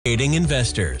Aiding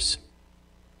investors.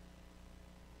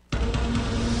 The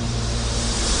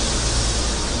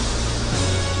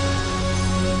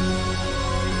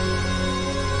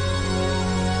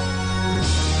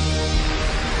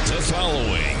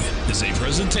following is a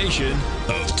presentation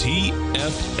of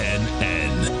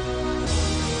TFNN.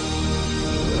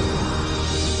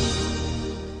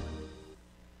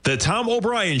 The Tom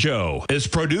O'Brien Show is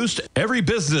produced every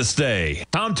business day.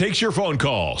 Tom takes your phone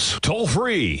calls toll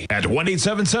free at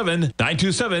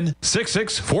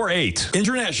 1-877-927-6648.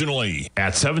 Internationally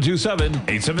at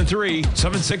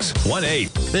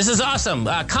 727-873-7618. This is awesome.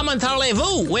 Come on,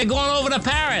 Tarlez-vous. We're going over to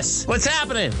Paris. What's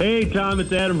happening? Hey, Tom,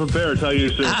 it's Adam from Paris. How are you,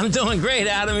 sir? I'm doing great.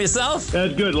 Adam, yourself?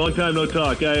 That's good. Long time no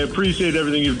talk. I appreciate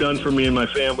everything you've done for me and my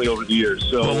family over the years.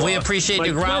 So, well, we appreciate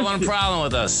you growling a problem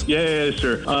with us. Yeah,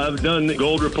 sir. I've done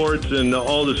gold reports and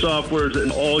all the softwares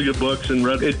and all your books and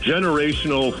read it.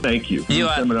 Generational thank you.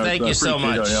 Thank you so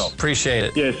much. Appreciate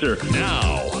it. Yes, sir.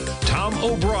 Now, Tom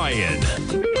O'Brien.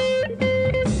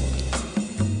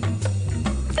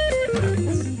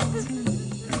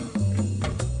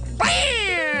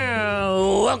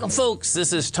 Welcome, folks.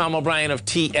 This is Tom O'Brien of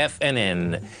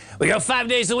TFNN. We go 5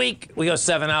 days a week. We go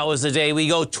 7 hours a day. We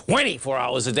go 24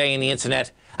 hours a day on the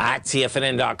internet at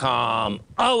TFNN.com.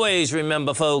 Always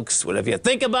remember, folks, whatever you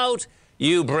think about,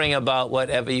 you bring about.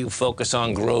 Whatever you focus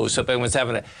on grows. Hope everyone's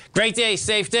having a great day,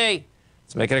 safe day.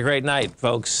 Let's make it a great night,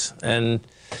 folks. And,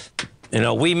 you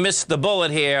know, we missed the bullet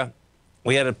here.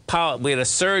 We had a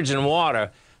surge in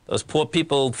water. Those poor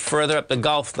people further up the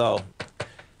Gulf, though.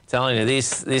 Telling you,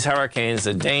 these hurricanes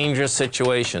are dangerous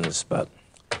situations, but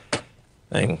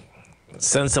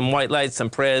send some white lights, some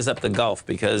prayers up the Gulf,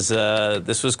 because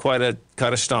this was quite a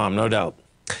storm, no doubt.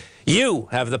 You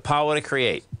have the power to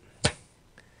create.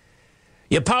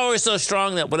 Your power is so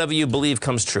strong that whatever you believe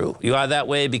comes true. You are that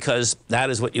way because that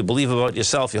is what you believe about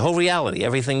yourself. Your whole reality,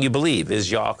 everything you believe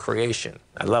is your creation.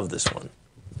 I love this one.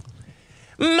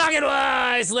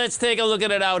 Market-wise, let's take a look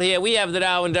at it out here. We have the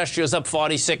Dow Industrials up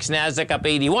 46, NASDAQ up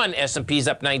 81, S&P's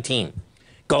up 19.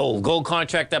 Gold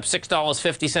contract up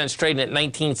 $6.50, trading at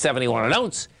 $19.71 an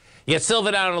ounce. You get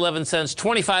silver down 11 cents,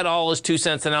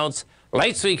 $25.02 an ounce.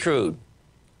 Light sweet crude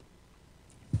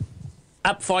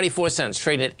up 44 cents,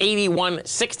 trading at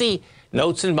 $81.60.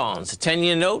 Notes and bonds, a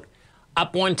 10-year note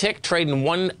up 1 tick, trading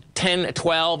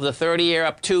 110.12. The 30-year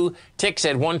up 2 ticks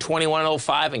at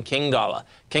 121.05. And King Dollar.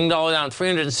 King Dollar down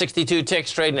 362 ticks,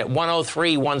 trading at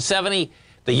 103.170.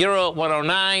 The euro at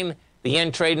 109. The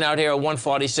yen trading out here at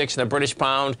 146, and the British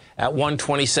pound at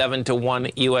 127 to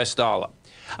 1 U.S. dollar.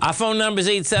 Our phone number is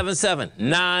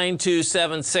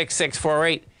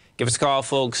 877-927-6648. Give us a call,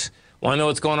 folks. Want to know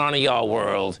what's going on in your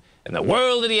world. In the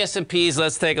world of the S&Ps,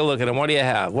 let's take a look at them. What do you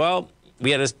have? Well,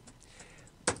 we had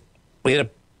a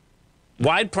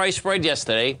wide price spread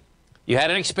yesterday. You had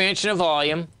an expansion of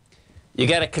volume. You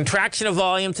got a contraction of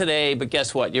volume today, but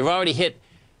guess what? You've already hit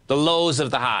the lows of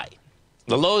the high.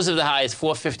 The lows of the high is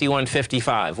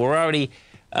 451.55. We're already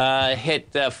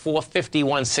hit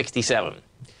 451.67.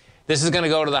 This is going to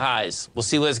go to the highs. We'll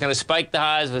see what's going to spike the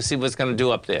highs. We'll see what's going to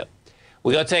do up there.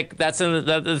 We go take that's in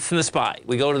the SPY.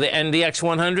 We go to the NDX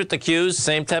 100, the Qs,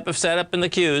 same type of setup in the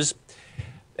Qs,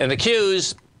 and the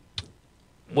Qs.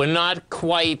 We're not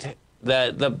quite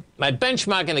my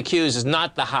benchmark in the Qs is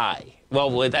not the high.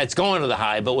 Well, it's going to the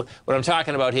high, but what I'm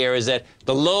talking about here is that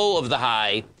the low of the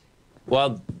high,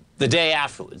 well, the day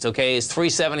afterwards, okay, is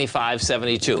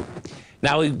 375.72.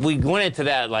 Now, we went into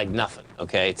that like nothing,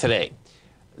 okay, today.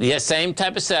 Yes, same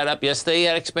type of setup. Yesterday you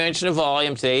had expansion of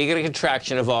volume. Today you get a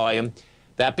contraction of volume.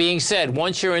 That being said,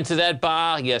 once you're into that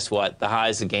bar, guess what? The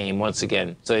high's the game once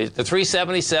again. So the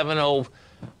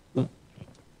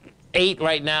 377.08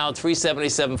 right now,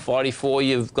 377.44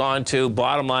 you've gone to.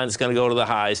 Bottom line is going to go to the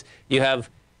highs. You have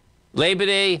Labor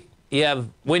Day, you have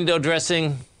window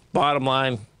dressing, bottom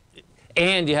line,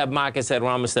 and you have markets that are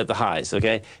almost at the highs,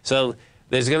 okay? So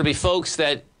there's going to be folks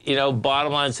that, you know,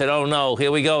 bottom line said, oh, no,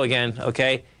 here we go again,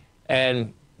 okay?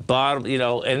 And bottom, you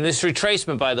know, and this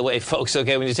retracement, by the way, folks,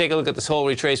 okay, when you take a look at this whole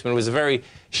retracement, it was a very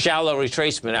shallow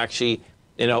retracement, actually,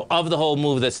 you know, of the whole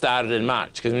move that started in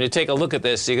March. Because when you take a look at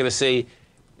this, you're going to see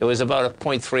it was about a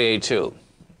 0.382.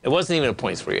 It wasn't even a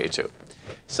 0.382.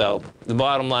 So the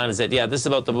bottom line is that, yeah, this is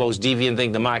about the most deviant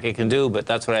thing the market can do, but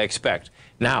that's what I expect.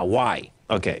 Now, why?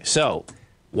 Okay, so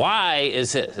why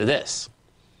is it this?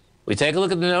 We take a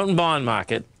look at the note and bond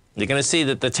market. You're going to see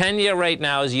that the 10-year right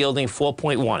now is yielding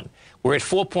 4.1. We're at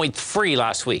 4.3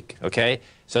 last week, okay?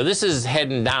 So this is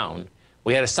heading down.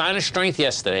 We had a sign of strength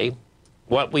yesterday.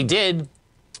 What we did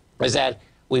is that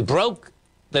we broke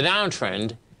the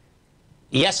downtrend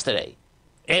yesterday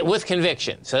with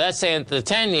conviction. So that's saying the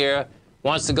 10-year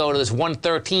wants to go to this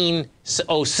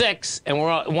 113.06, and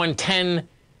we're at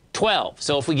 110.12.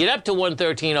 So if we get up to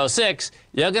 113.06,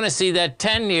 you're going to see that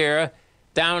 10-year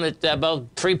down at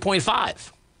about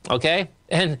 3.5, okay?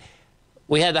 And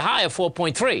we had the high of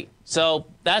 4.3. So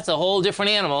that's a whole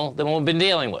different animal than what we've been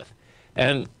dealing with.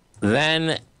 And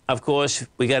then, of course,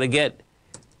 we got to get,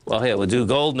 well, here, we'll do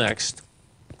gold next.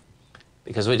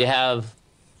 Because what you have,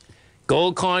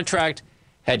 gold contract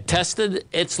had tested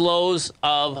its lows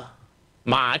of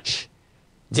March,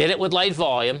 did it with light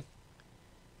volume,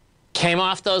 came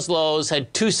off those lows,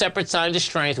 had two separate signs of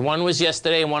strength. One was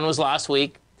yesterday and one was last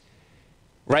week.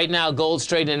 Right now, gold's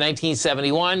trading at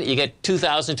 1971. You get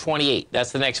 2028.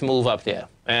 That's the next move up there.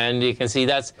 And you can see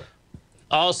that's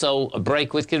also a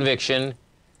break with conviction,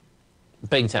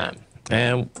 big time.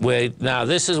 And now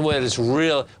this is where it's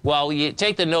real. Well, you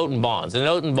take the note and bonds. The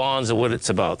note and bonds are what it's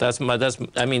about. I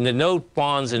mean, the note,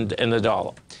 bonds, and the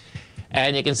dollar.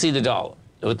 And you can see the dollar.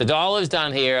 What the dollar has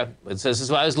done here, this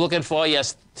is what I was looking for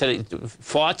yesterday.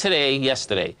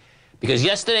 Because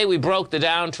yesterday we broke the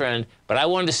downtrend, but I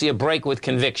wanted to see a break with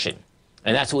conviction.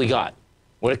 And that's what we got.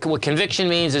 What conviction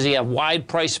means is you have wide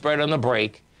price spread on the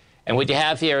break. And what you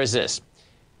have here is this.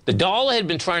 The dollar had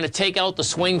been trying to take out the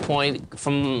swing point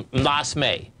from last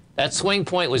May. That swing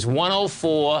point was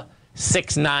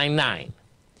 104.699.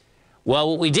 Well,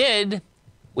 what we did,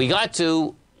 we got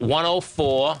to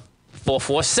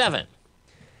 104.447.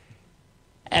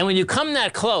 And when you come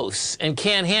that close and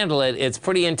can't handle it, it's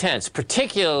pretty intense,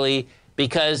 particularly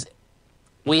because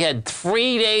we had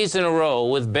 3 days in a row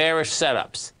with bearish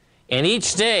setups. And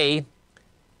each day,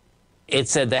 it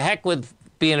said, the heck with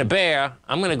being a bear,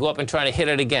 I'm going to go up and try to hit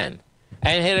it again,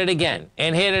 and hit it again,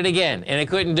 and hit it again, and it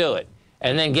couldn't do it.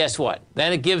 And then guess what?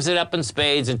 Then it gives it up in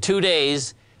spades. In 2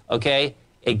 days, okay,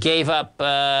 it gave up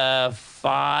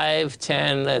 5,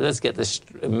 10, let's get this,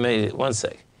 1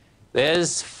 sec.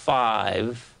 There's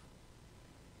 5,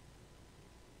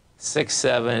 6,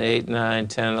 7, 8, 9,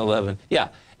 10, 11. Yeah,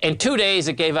 in 2 days,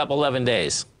 it gave up 11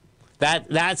 days.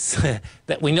 That's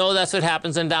that we know that's what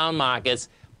happens in down markets.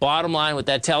 Bottom line, what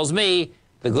that tells me,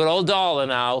 the good old dollar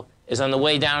now is on the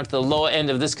way down to the lower end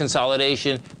of this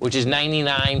consolidation, which is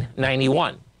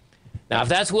 99.91. Now, if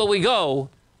that's where we go,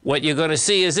 what you're going to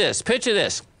see is this. Picture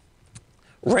this.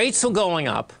 Rates were going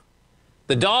up.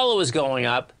 The dollar was going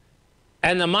up.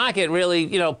 And the market really,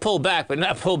 pulled back, but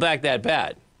not pulled back that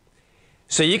bad.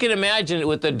 So you can imagine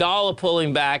with the dollar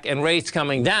pulling back and rates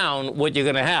coming down, what you're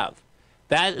going to have.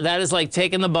 That is like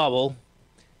taking the bubble,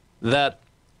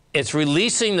 it's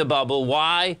releasing the bubble.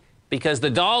 Why? Because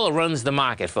the dollar runs the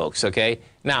market, folks, okay?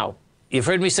 Now, you've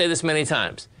heard me say this many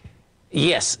times.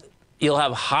 Yes, you'll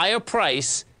have higher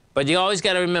price, but you always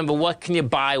got to remember, what can you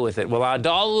buy with it? Well, our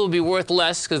dollar will be worth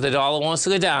less because the dollar wants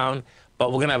to go down,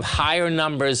 but we're going to have higher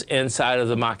numbers inside of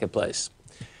the marketplace.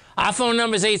 Our phone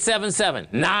number is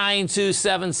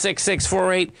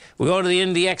 877-927-6648. We go to the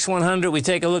NDX 100. We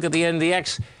take a look at the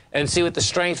NDX and see what the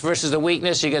strength versus the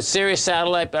weakness. You got Sirius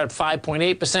Satellite at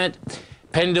 5.8%.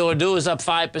 Pinduoduo is up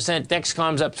 5%.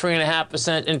 Dexcom's up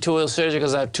 3.5%. Intuitive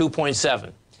Surgical's up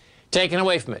 2.7%. Taken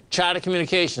away from it, Charter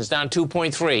Communications down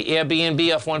 2.3%.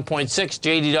 Airbnb off 1.6%.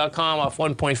 JD.com off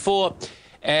 1.4%.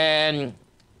 And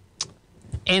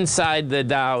inside the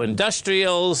Dow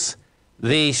Industrials,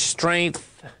 the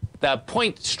strength, the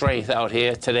point strength out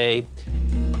here today,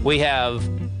 we have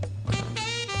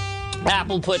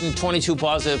Apple putting 22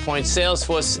 positive points,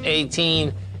 Salesforce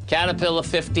 18, Caterpillar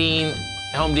 15,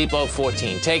 Home Depot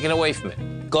 14. Taken away from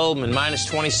it, Goldman minus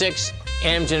 26,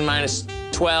 Amgen minus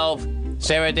 12.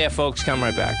 Stay right there, folks. Come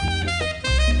right back.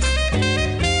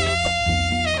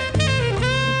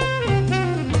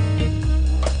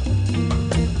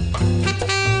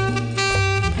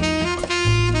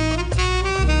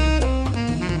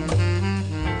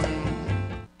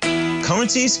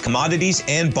 Currencies, commodities,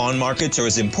 and bond markets are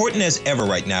as important as ever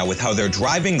right now with how they're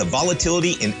driving the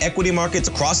volatility in equity markets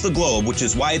across the globe, which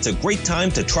is why it's a great time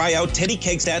to try out Teddy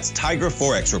Kegstad's Tiger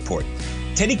Forex Report.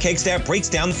 Teddy Kegstad breaks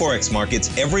down the Forex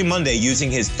markets every Monday using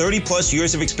his 30-plus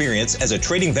years of experience as a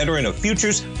trading veteran of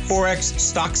futures, Forex,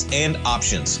 stocks, and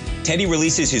options. Teddy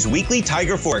releases his weekly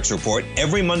Tiger Forex Report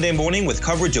every Monday morning with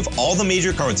coverage of all the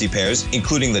major currency pairs,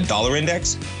 including the dollar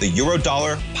index, the euro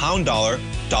dollar, pound dollar,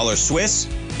 dollar Swiss,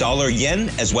 dollar yen,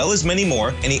 as well as many more,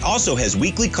 and he also has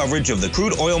weekly coverage of the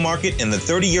crude oil market and the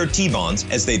 30-year T-bonds,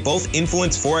 as they both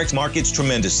influence Forex markets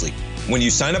tremendously. When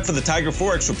you sign up for the Tiger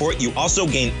Forex Report, you also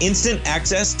gain instant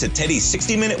access to Teddy's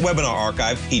 60-minute webinar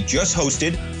archive he just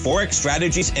hosted, Forex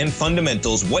Strategies and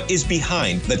Fundamentals, What is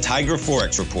Behind the Tiger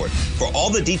Forex Report. For all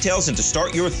the details and to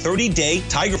start your 30-day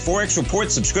Tiger Forex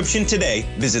Report subscription today,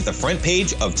 visit the front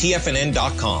page of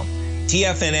TFNN.com.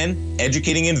 TFNN,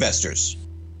 educating investors.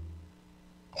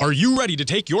 Are you ready to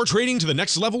take your trading to the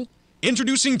next level?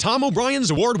 Introducing Tom O'Brien's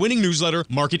award-winning newsletter,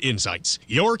 Market Insights,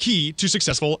 your key to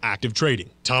successful active trading.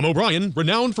 Tom O'Brien,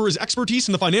 renowned for his expertise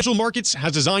in the financial markets,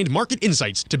 has designed Market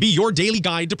Insights to be your daily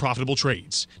guide to profitable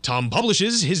trades. Tom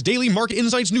publishes his daily Market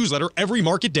Insights newsletter every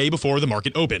market day before the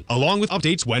market open, along with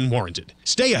updates when warranted.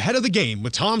 Stay ahead of the game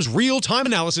with Tom's real-time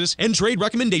analysis and trade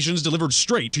recommendations delivered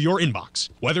straight to your inbox.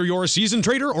 Whether you're a seasoned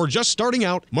trader or just starting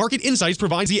out, Market Insights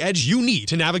provides the edge you need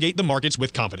to navigate the markets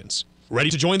with confidence. Ready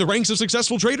to join the ranks of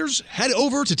successful traders? Head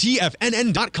over to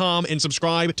TFNN.com and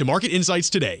subscribe to Market Insights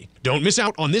today. Don't miss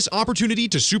out on this opportunity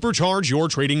to supercharge your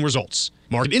trading results.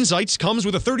 Market Insights comes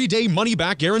with a 30-day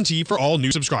money-back guarantee for all new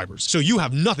subscribers, so you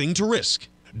have nothing to risk.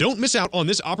 Don't miss out on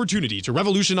this opportunity to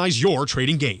revolutionize your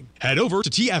trading game. Head over to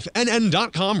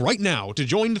TFNN.com right now to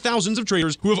join the thousands of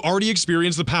traders who have already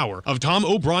experienced the power of Tom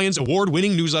O'Brien's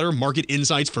award-winning newsletter, Market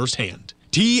Insights, firsthand.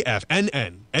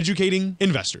 TFNN, educating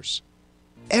investors.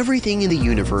 Everything in the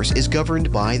universe is governed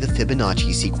by the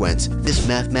Fibonacci sequence. This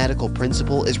mathematical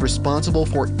principle is responsible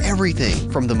for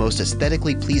everything from the most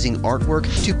aesthetically pleasing artwork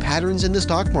to patterns in the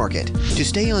stock market. To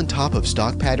stay on top of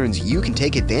stock patterns you can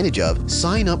take advantage of,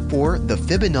 sign up for the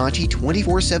Fibonacci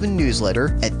 24/7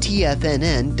 newsletter at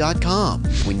TFNN.com.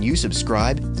 When you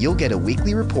subscribe, you'll get a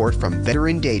weekly report from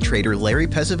veteran day trader Larry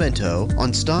Pesavento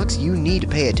on stocks you need to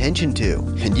pay attention to.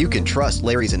 And you can trust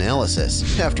Larry's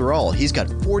analysis. After all, he's got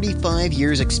 45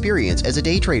 years experience as a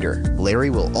day trader.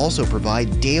 Larry will also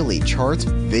provide daily charts,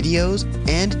 videos,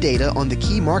 and data on the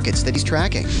key markets that he's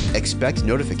tracking. Expect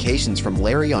notifications from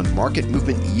Larry on market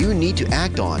movement you need to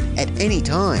act on at any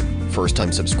time.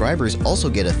 First-time subscribers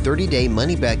also get a 30-day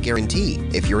money-back guarantee.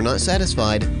 If you're not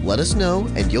satisfied, let us know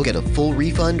and you'll get a full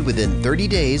refund within 30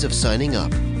 days of signing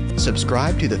up.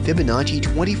 Subscribe to the Fibonacci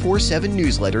 24/7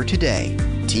 newsletter today.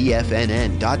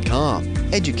 TFNN.com,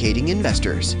 educating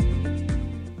investors.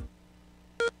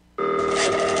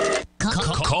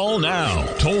 Call now,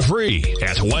 toll free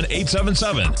at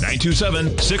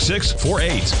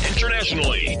 1-877-927-6648.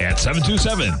 Internationally at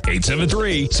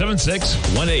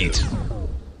 727-873-7618.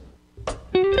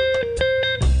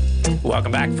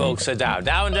 Welcome back, folks.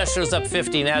 Dow Industrial's up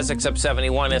 50, Nasdaq's up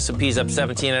 71, S&P's up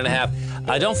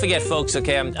 17.5. Don't forget, folks,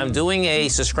 okay, I'm doing a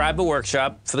subscriber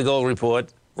workshop for the Gold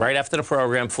Report right after the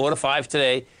program, 4 to 5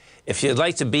 today. If you'd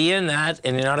like to be in that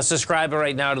and you're not a subscriber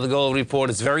right now to the Gold Report,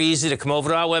 it's very easy to come over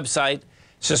to our website,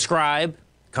 subscribe,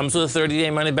 comes with a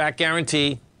 30-day money-back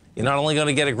guarantee. You're not only going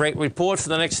to get a great report for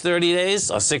the next 30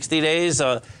 days or 60 days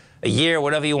or a year,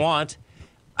 whatever you want,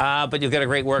 but you'll get a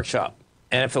great workshop.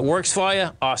 And if it works for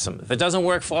you, awesome. If it doesn't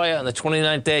work for you on the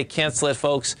 29th day, cancel it,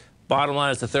 folks. Bottom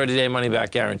line is the 30-day money-back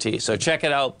guarantee. So check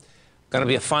it out. Going to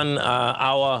be a fun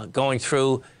hour going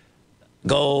through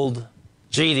gold,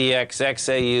 GDX,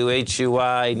 XAU,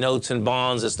 HUI, notes and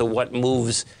bonds as to what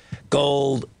moves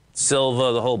gold,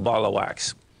 silver, the whole ball of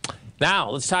wax. Now,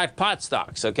 let's talk pot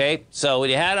stocks, okay? So what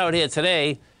you had out here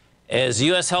today is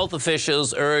U.S. health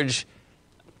officials urge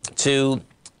to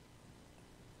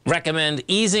recommend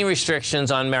easing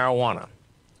restrictions on marijuana.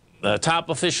 The top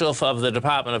official of the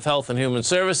Department of Health and Human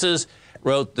Services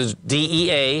wrote the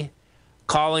DEA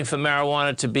calling for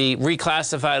marijuana to be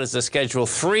reclassified as a Schedule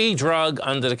III drug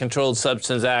under the Controlled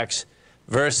Substance Acts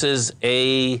versus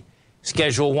a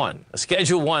Schedule I. A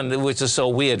Schedule I, which is so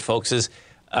weird, folks, is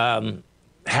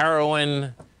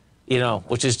heroin, you know,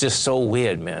 which is just so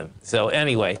weird, man. So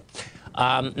anyway,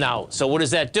 now, so what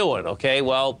is that doing, okay?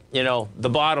 Well, you know, the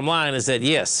bottom line is that,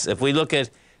 yes, if we look at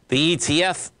the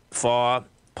ETF for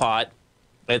pot,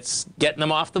 it's getting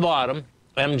them off the bottom.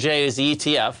 MJ is the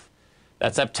ETF.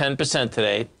 That's up 10%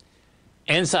 today.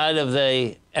 Inside of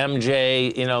the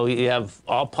MJ, you know, you have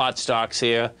all pot stocks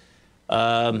here.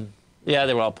 Yeah,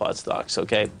 they're all pot stocks,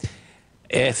 okay?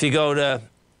 If you go to,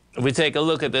 if we take a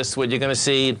look at this, what you're going to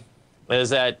see is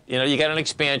that, you know, you got an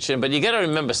expansion, but you got to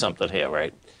remember something here,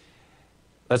 right?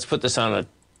 Let's put this on a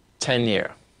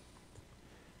 10-year.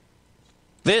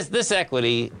 This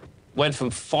equity went from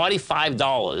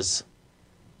 $45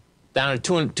 down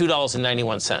to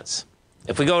 $2.91.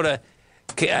 If we go to,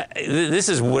 this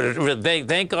is what,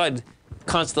 thank God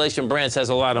Constellation Brands has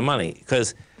a lot of money,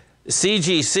 because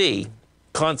CGC,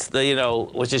 you know,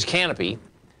 which is Canopy,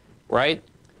 right?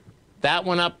 That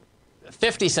went up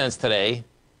 50 cents today,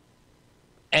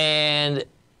 and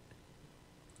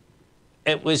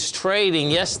it was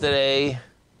trading yesterday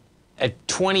at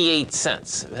 28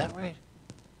 cents. Is that right?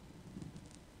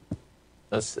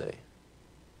 Let's see.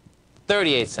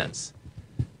 38 cents.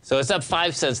 So it's up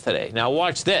 5 cents today. Now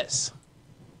watch this.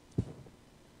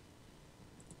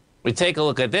 We take a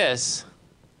look at this,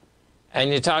 and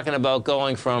you're talking about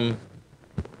going from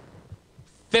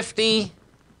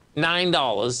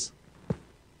 $59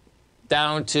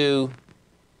 down to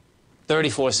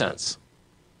 34 cents.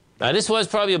 Now, this was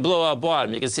probably a blowout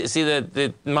bottom. You can see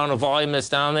the amount of volume that's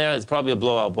down there. It's probably a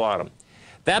blowout bottom.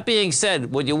 That being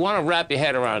said, what you want to wrap your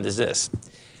head around is this.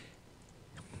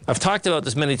 I've talked about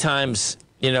this many times,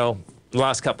 you know, the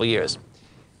last couple of years.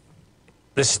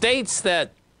 The states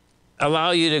that allow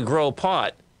you to grow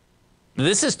pot,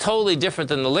 this is totally different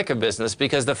than the liquor business,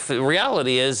 because the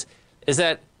reality is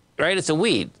that, right, it's a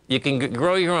weed. You can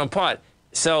grow your own pot.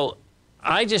 So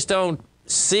I just don't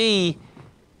see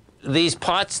these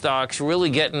pot stocks really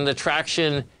getting the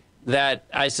traction that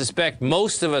I suspect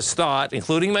most of us thought,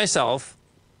 including myself,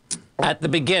 at the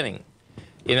beginning,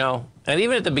 you know. And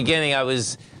even at the beginning, I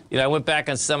was, you know, I went back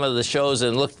on some of the shows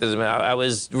and looked at them. I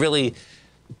was really,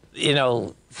 you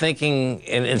know, thinking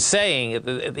and saying,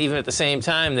 even at the same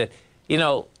time, that, you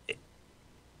know,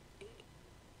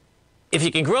 if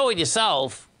you can grow it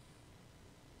yourself,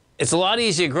 it's a lot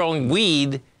easier growing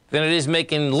weed than it is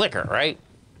making liquor, right?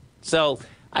 So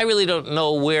I really don't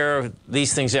know where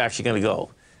these things are actually going to go.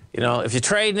 You know, if you're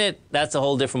trading it, that's a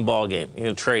whole different ballgame. You're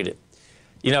going to trade it.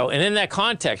 You know, and in that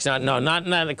context, not in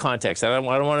that context. I don't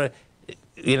want to,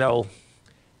 you know,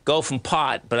 go from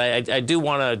pot, but I do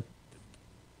want to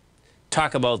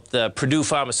talk about the Purdue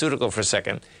Pharmaceutical for a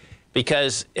second,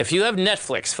 because if you have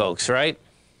Netflix, folks, right?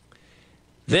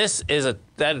 This is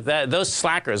those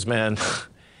slackers, man.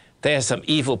 They are some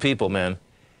evil people, man.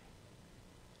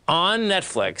 On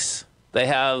Netflix, they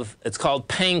have, it's called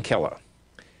Painkiller.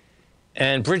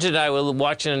 And Bridget and I were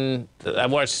watching, I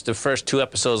watched the first 2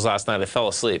 episodes last night. I fell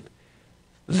asleep.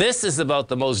 This is about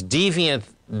the most deviant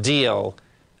deal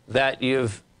that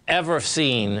you've ever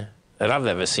seen, that I've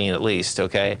ever seen at least,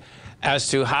 okay, as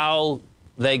to how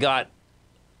they got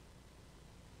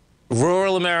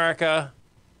rural America,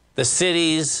 the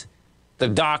cities, the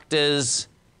doctors,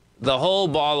 the whole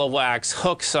ball of wax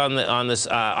hooks on this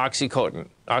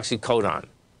oxycodone,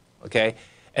 okay?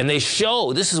 And they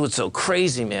show, this is what's so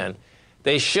crazy, man.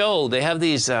 They have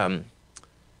these,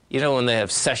 you know, when they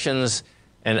have sessions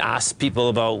and ask people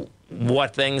about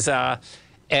what things are,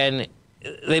 and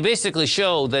they basically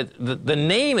show that the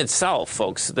name itself,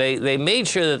 folks, they made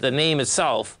sure that the name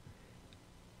itself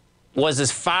was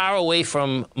as far away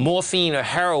from morphine or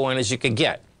heroin as you could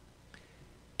get.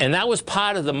 And that was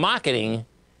part of the marketing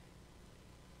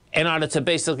in order to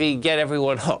basically get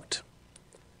everyone hooked.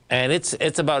 And it's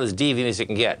about as deviant as you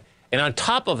can get. And on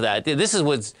top of that, this is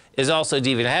what is also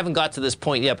deviant. I haven't got to this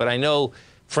point yet, but I know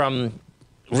from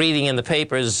reading in the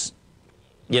papers,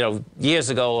 you know, years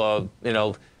ago, you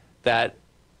know, that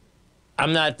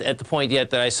I'm not at the point yet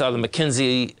that I saw the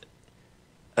McKinsey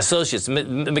associates.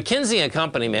 McKinsey and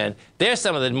Company, man, they're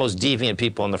some of the most deviant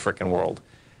people in the frickin' world.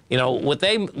 You know, what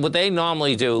they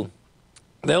normally do,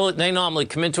 they normally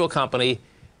come into a company,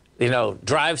 you know,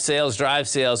 drive sales,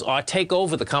 or take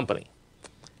over the company.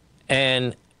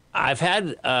 And I've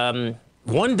had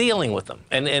one dealing with them,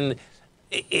 and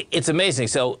it's amazing.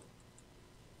 So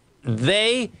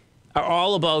they are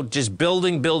all about just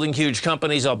building huge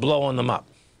companies or blowing them up.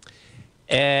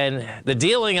 And the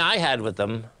dealing I had with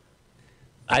them,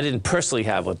 I didn't personally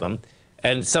have with them,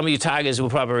 and some of you Tigers will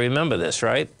probably remember this,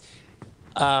 right?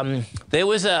 There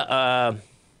was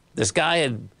this guy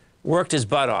had worked his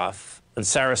butt off in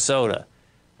Sarasota.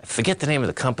 I forget the name of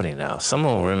the company now.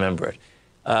 Someone will remember it.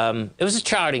 It was a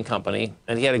charting company,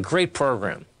 and he had a great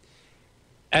program.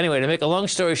 Anyway, to make a long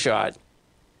story short,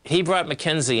 he brought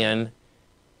McKinsey in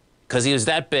because he was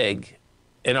that big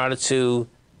in order to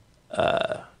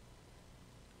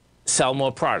sell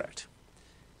more product.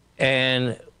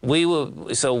 And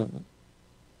so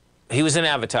he was an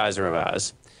advertiser of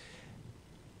ours.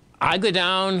 I go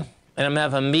down and I'm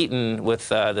having a meeting with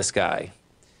this guy,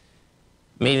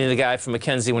 meeting the guy from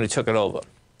McKinsey when he took it over.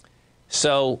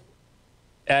 So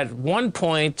at one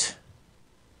point,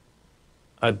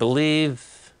 I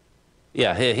believe,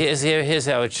 yeah, here's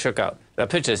how it shook out. Now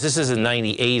picture this is in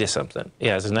 98 or something.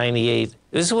 Yeah, it's in 98.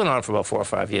 This went on for about 4 or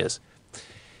 5 years.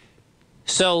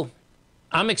 So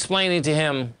I'm explaining to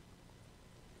him,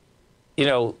 you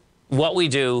know, what we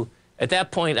do. At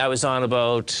that point, I was on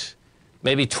about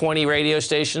maybe 20 radio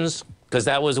stations, because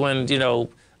that was when, you know,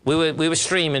 we were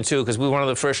streaming too, because we were one of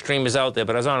the first streamers out there,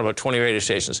 but I was on about 20 radio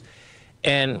stations.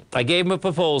 And I gave him a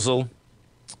proposal,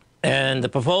 and the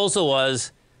proposal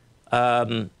was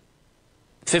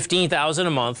 $15,000 a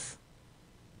month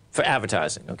for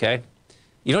advertising, okay?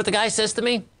 You know what the guy says to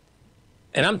me?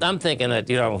 And I'm thinking that,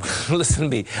 you know, listen to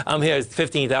me, I'm here at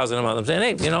 $15,000 a month. I'm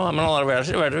saying, hey, you know, I'm on a lot of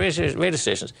radio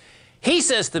stations. He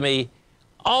says to me,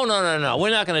 oh, no, we're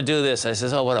not going to do this. I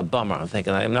says, oh, what a bummer. I'm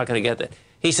thinking, I'm not going to get that.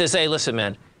 He says, hey, listen,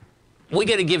 man, we're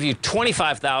going to give you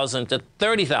 25,000 to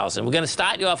 30,000. We're going to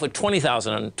start you off with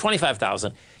 20,000 and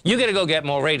 25,000. You got to go get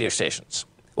more radio stations.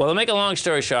 Well, to make a long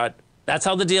story short, that's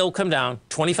how the deal will come down,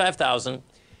 25,000,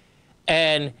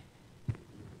 and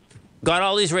got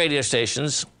all these radio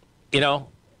stations, you know.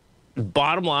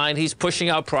 Bottom line, he's pushing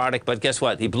out product, but guess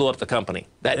what? He blew up the company.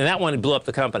 That one, he blew up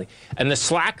the company. And the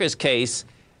Slackers case,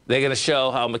 they're going to show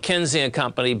how McKinsey and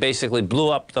Company basically blew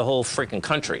up the whole freaking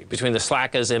country between the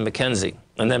Slackers and McKinsey.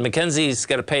 And then McKinsey's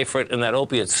going to pay for it in that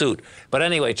opiate suit. But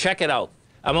anyway, check it out.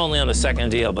 I'm only on the second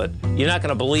deal, but you're not going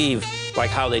to believe like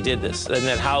how they did this, and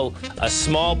then how a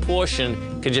small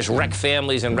portion can just wreck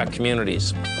families and wreck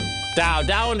communities.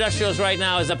 Dow Industrials right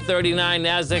now is up 39,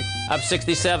 NASDAQ up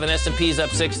 67, S&P's up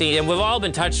 16, and we've all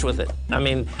been touched with it. I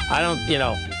mean,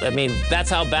 that's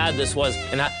how bad this was.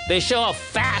 And they show how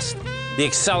fast the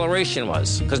acceleration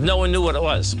was, because no one knew what it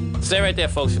was. Stay right there,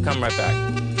 folks. We'll come right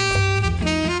back.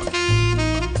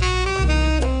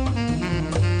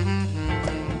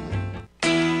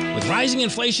 With rising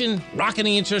inflation,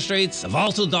 rocketing interest rates, a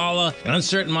volatile dollar, an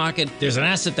uncertain market, there's an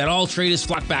asset that all traders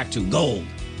flock back to, gold.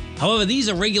 However, these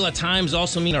irregular times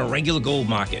also mean a regular gold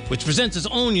market, which presents its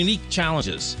own unique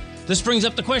challenges. This brings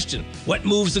up the question, what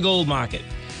moves the gold market?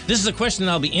 This is a question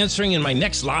I'll be answering in my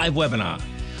next live webinar.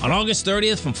 On August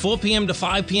 30th from 4 p.m. to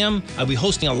 5 p.m., I'll be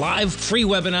hosting a live free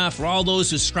webinar for all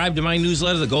those who subscribe to my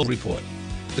newsletter, The Gold Report.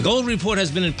 The Gold Report has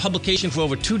been in publication for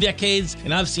over 2 decades,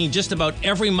 and I've seen just about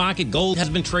every market gold has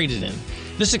been traded in.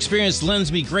 This experience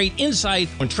lends me great insight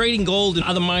on trading gold and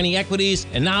other mining equities,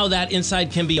 and now that insight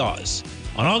can be yours.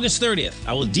 On August 30th,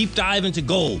 I will deep dive into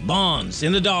gold, bonds,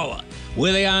 and the dollar,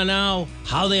 where they are now,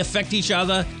 how they affect each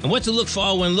other, and what to look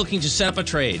for when looking to set up a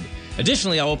trade.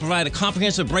 Additionally, I will provide a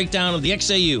comprehensive breakdown of the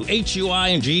XAU,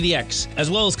 HUI, and GDX, as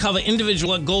well as cover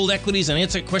individual gold equities and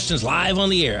answer questions live on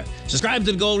the air. Subscribe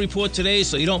to the Gold Report today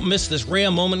so you don't miss this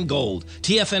rare moment in gold.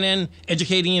 TFNN,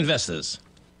 educating investors.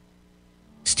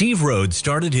 Steve Rhodes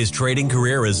started his trading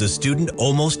career as a student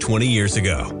almost 20 years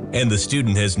ago, and the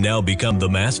student has now become the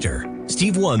master.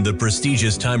 Steve won the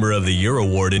prestigious Timer of the Year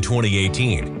award in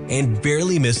 2018 and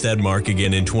barely missed that mark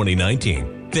again in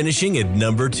 2019, finishing at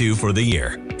number 2 for the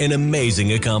year. An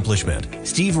amazing accomplishment.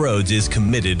 Steve Rhodes is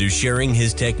committed to sharing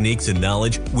his techniques and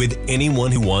knowledge with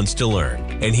anyone who wants to learn,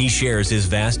 and he shares his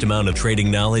vast amount of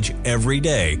trading knowledge every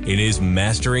day in his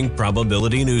Mastering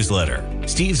Probability newsletter.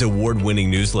 Steve's award-winning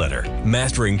newsletter,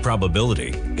 Mastering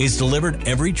Probability, is delivered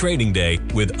every trading day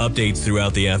with updates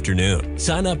throughout the afternoon.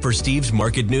 Sign up for Steve's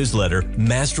market newsletter,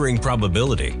 Mastering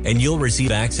Probability, and you'll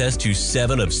receive access to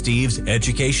 7 of Steve's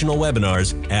educational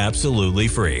webinars absolutely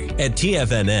free. At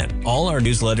TFNN, all our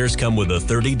newsletters come with a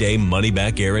 30-day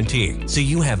money-back guarantee, so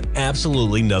you have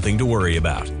absolutely nothing to worry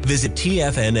about. Visit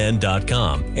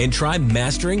TFNN.com and try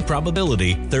Mastering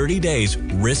Probability 30 days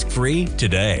risk-free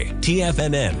today.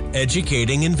 TFNN,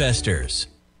 educating investors.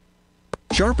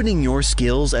 Sharpening your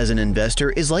skills as an investor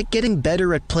is like getting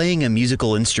better at playing a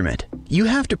musical instrument. You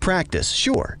have to practice,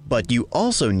 sure, but you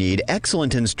also need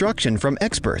excellent instruction from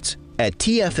experts. At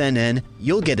TFNN,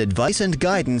 you'll get advice and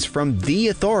guidance from the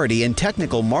authority in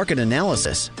technical market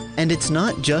analysis. And it's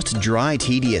not just dry,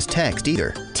 tedious text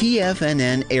either.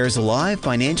 TFNN airs live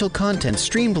financial content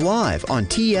streamed live on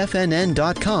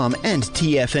TFNN.com and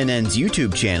TFNN's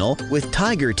YouTube channel with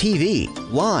Tiger TV,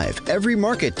 live every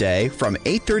market day from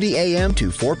 8:30 a.m.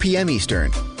 to 4 p.m.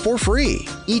 Eastern. For free.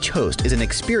 Each host is an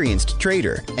experienced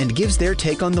trader and gives their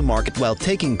take on the market while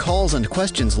taking calls and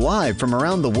questions live from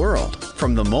around the world.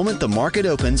 From the moment the market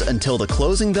opens until the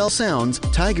closing bell sounds,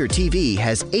 Tiger TV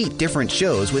has 8 different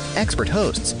shows with expert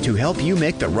hosts to help you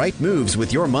make the right moves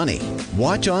with your money.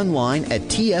 Watch online at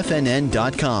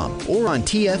TFNN.com or on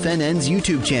TFNN's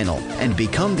YouTube channel and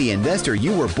become the investor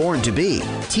you were born to be.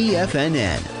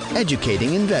 TFNN,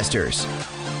 educating investors.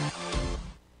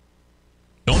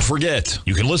 Don't forget,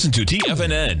 you can listen to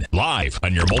TFNN live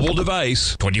on your mobile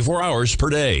device 24 hours per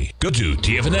day. Go to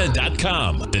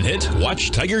TFNN.com, then hit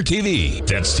Watch Tiger TV.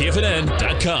 That's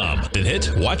TFNN.com, then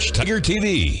hit Watch Tiger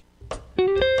TV.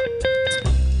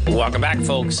 Welcome back,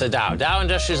 folks. Dow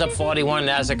Industrials up 41,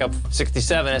 NASDAQ up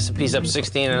 67, S&P's up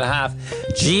 16.5.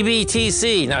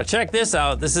 GBTC. Now check this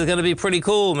out. This is going to be pretty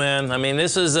cool, man. I mean,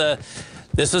 this was a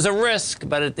risk,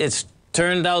 but it's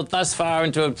turned out thus far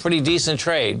into a pretty decent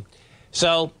trade.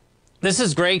 So this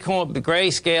is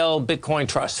Grayscale Bitcoin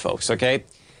Trust, folks, okay?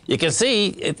 You can see,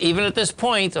 even at this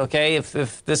point, okay,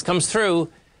 if this comes through,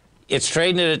 it's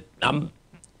trading at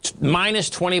minus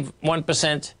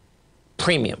 21%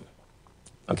 premium.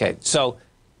 Okay, so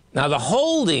now the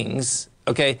holdings,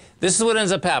 okay, this is what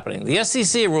ends up happening. The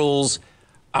SEC rules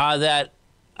are that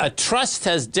a trust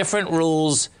has different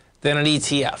rules than an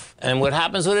ETF. And what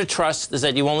happens with a trust is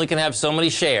that you only can have so many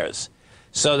shares.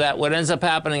 So that what ends up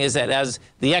happening is that as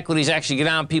the equities actually get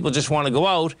down, people just want to go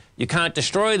out. You can't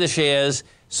destroy the shares.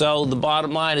 So the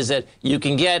bottom line is that you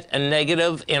can get a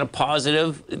negative and a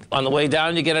positive. On the way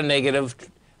down, you get a negative.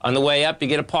 On the way up, you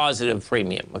get a positive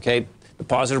premium, okay? The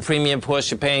positive premium, of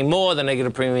course, you're paying more. The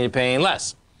negative premium, you're paying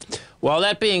less. Well,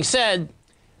 that being said,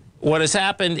 what has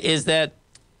happened is that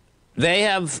they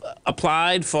have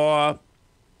applied for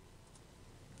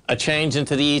a change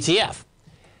into the ETF.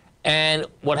 And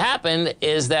what happened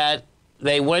is that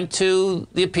they went to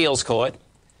the appeals court.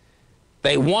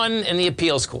 They won in the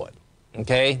appeals court,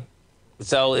 okay?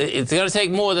 So it's going to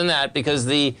take more than that because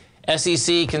the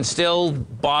SEC can still,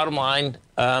 bottom line,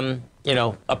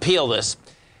 appeal this.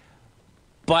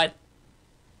 But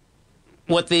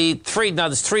what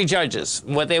there's three judges,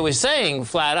 what they were saying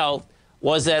flat out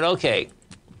was that, okay,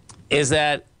 is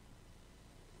that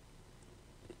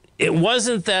it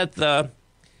wasn't that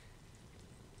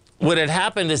what had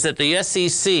happened is that the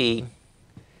SEC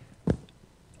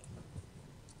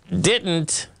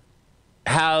didn't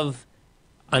have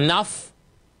enough,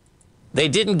 they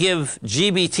didn't give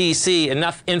GBTC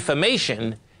enough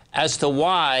information as to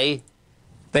why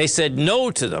they said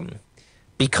no to them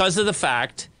because of the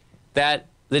fact that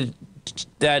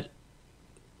that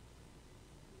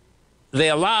they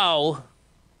allow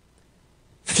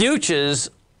futures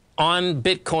on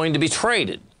Bitcoin to be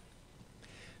traded.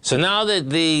 So now that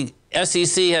the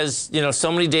SEC has,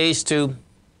 so many days to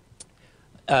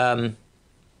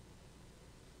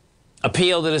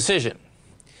appeal the decision.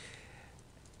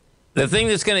 The thing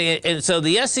that's going to, and so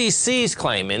the SEC's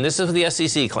claim, and this is what the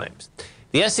SEC claims.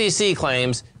 The SEC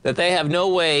claims that they have no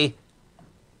way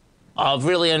of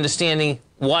really understanding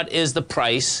what is the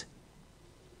price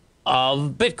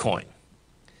of Bitcoin.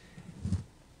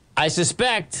 I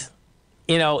suspect,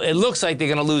 it looks like they're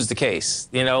going to lose the case.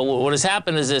 What has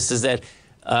happened is this, is that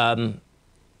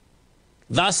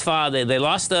thus far they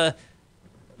lost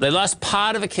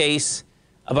part of a case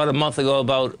about a month ago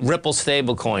about Ripple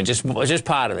stablecoin, just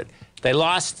part of it. They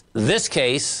lost this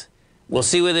case. We'll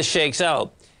see where this shakes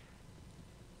out.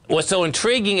 What's so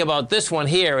intriguing about this one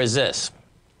here is this,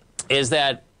 is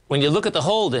that when you look at the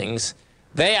holdings,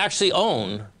 they actually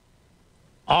own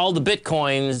all the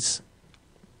Bitcoins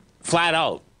flat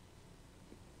out.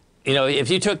 If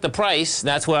you took the price,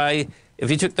 that's why, if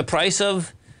you took the price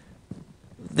of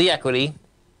the equity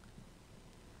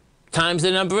times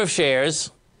the number of shares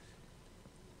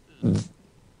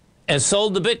and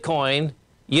sold the Bitcoin,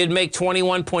 you'd make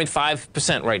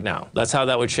 21.5% right now. That's how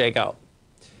that would shake out.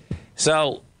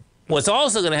 So what's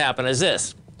also going to happen is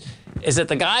this, is that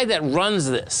the guy that runs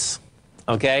this,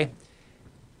 okay,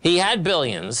 he had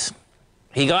billions.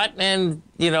 He got in,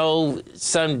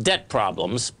 some debt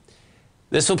problems.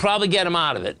 This will probably get him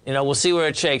out of it. We'll see where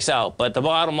it shakes out. But the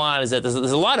bottom line is that there's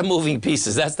a lot of moving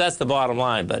pieces. That's the bottom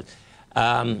line. But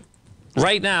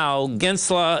right now,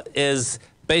 Gensler is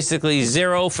basically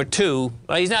 0 for 2.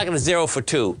 Well, he's not going to 0 for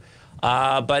 2.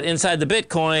 But inside the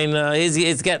Bitcoin,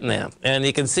 he's getting there. And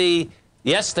you can see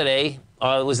yesterday,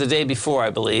 it was the day before, I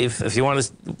believe. If you wonder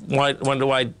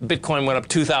why Bitcoin went up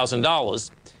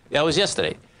 $2,000, that was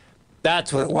yesterday.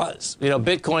 That's what it was.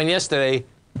 Bitcoin yesterday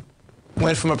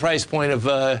went from a price point of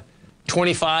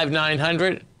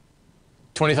 $25,900,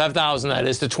 $25,000 that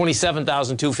is, to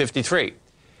 $27,253.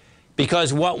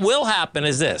 Because what will happen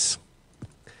is this.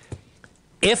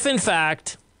 If, in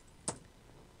fact,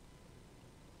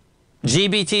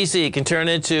 GBTC can turn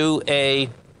into a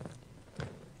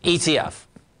ETF,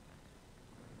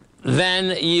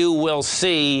 then you will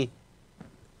see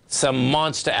some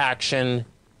monster action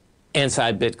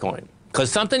inside Bitcoin.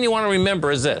 Because something you want to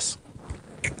remember is this.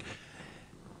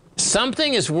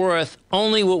 Something is worth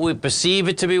only what we perceive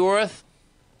it to be worth.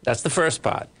 That's the first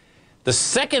part. The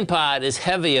second part is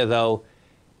heavier, though,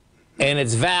 and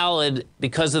it's valid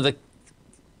because of the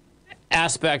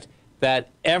aspect that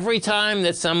every time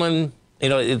that someone,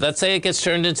 let's say it gets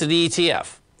turned into the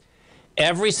ETF,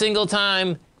 every single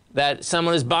time that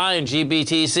someone is buying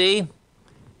GBTC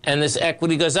and this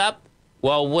equity goes up,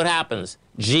 well, what happens?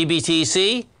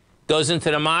 GBTC goes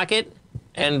into the market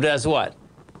and does what?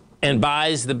 And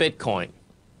buys the Bitcoin.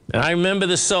 And I remember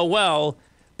this so well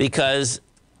because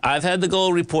I've had the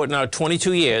gold report now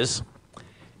 22 years,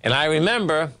 and I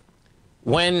remember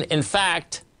when, in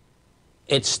fact,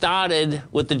 it started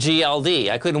with the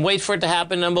GLD. I couldn't wait for it to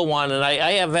happen, number one, and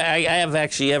I have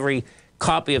actually every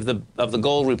copy of the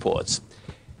gold reports.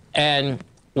 And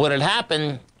what had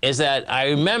happened is that I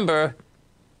remember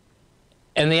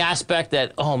in the aspect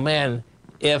that, oh man,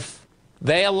 if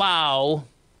they allow,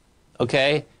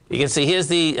 okay, you can see here's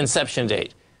the inception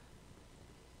date.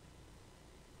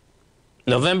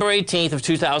 November 18th of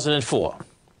 2004.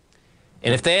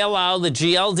 And if they allow the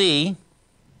GLD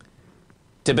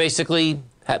to basically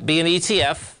be an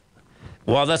ETF,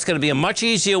 well, that's going to be a much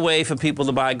easier way for people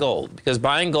to buy gold, because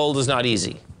buying gold is not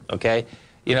easy, okay?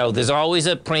 You know, there's always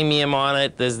a premium on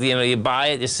it. There's, you know, you buy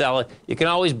it, you sell it. You can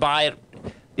always buy it,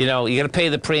 you know, you got to pay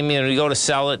the premium, and you go to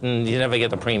sell it, and you never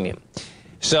get the premium.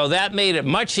 So that made it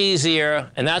much easier,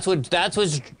 and that's what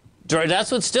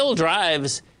still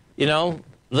drives, you know,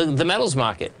 the metals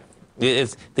market.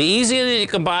 It's the easier that you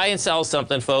can buy and sell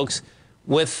something, folks,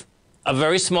 with a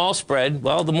very small spread,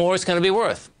 well, the more it's going to be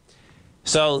worth.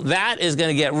 So that is going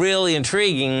to get really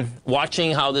intriguing,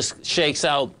 watching how this shakes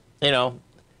out, you know,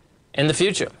 in the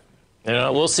future. You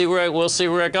know, we'll see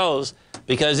where it goes,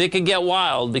 because it could get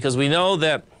wild. Because we know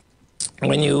that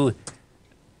when you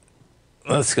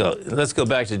let's go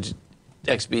back to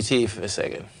XBT for a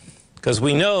second, because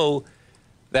we know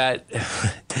that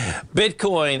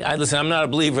Bitcoin. Listen, I'm not a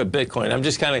believer of Bitcoin. I'm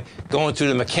just kind of going through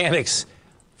the mechanics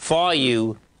for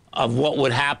you of what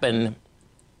would happen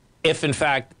if, in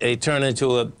fact, they turn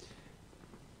into a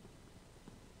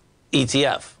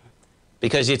ETF.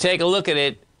 Because you take a look at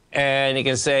it, and you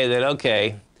can say that,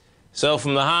 okay, so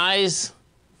from the highs,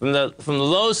 from the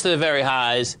lows to the very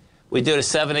highs, we did a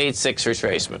 786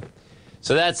 retracement.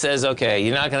 So that says, okay,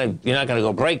 you're not gonna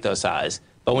go break those highs.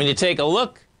 But when you take a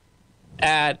look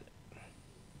at,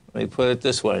 let me put it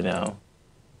this way now.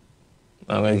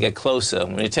 I'm going to get closer.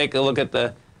 When you take a look at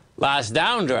the last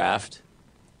downdraft,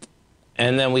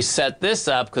 and then we set this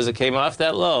up because it came off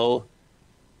that low.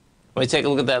 When we take a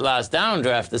look at that last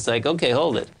downdraft, it's like, okay,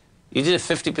 hold it. You did a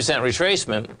 50%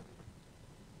 retracement.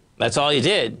 That's all you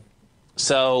did.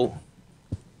 So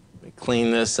let me clean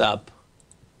this up.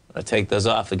 I'll take those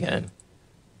off again.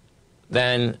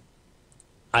 Then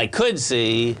I could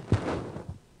see,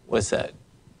 what's that?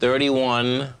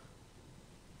 31,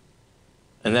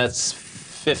 and that's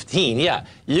 15. Yeah,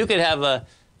 you could have a,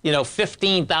 you know,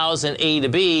 15,000 A to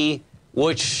B,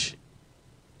 which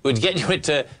would get you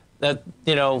into that,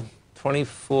 you know,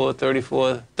 24,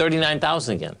 34,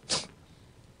 39,000 again.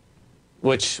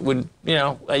 Which would, you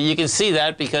know, you can see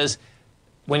that because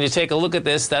when you take a look at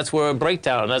this, that's where a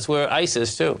breakdown, that's where ICE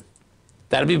is too.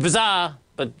 That'd be bizarre,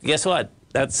 but guess what?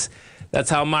 That's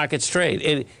how markets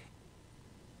trade.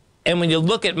 And when you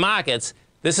look at markets,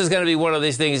 this is going to be one of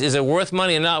these things. Is it worth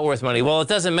money or not worth money? Well, it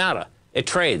doesn't matter. It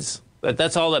trades.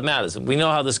 That's all that matters. We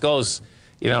know how this goes,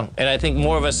 you know, and I think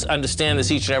more of us understand this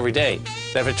each and every day.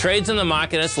 That if it trades in the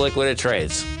market, it's liquid, it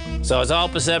trades. So it's all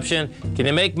perception. Can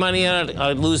you make money on it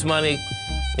or lose money?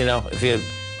 You know, if you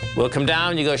will come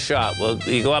down, you go short. Well,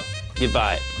 you go up, you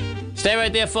buy it. Stay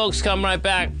right there, folks. Come right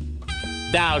back.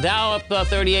 Dow up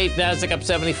 38, Nasdaq up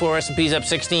 74, S&P's up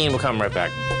 16. We'll come right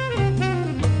back.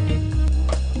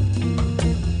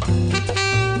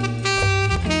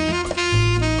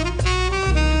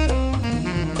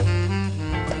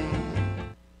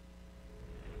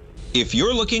 If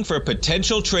you're looking for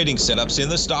potential trading setups in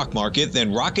the stock market,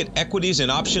 then Rocket Equities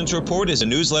and Options Report is a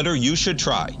newsletter you should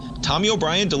try. Tommy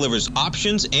O'Brien delivers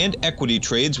options and equity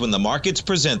trades when the markets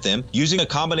present them, using a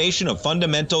combination of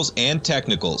fundamentals and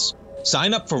technicals.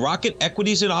 Sign up for Rocket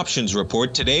Equities and Options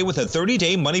Report today with a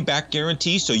 30-day money-back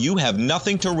guarantee, so you have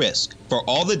nothing to risk. For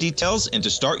all the details and to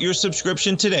start your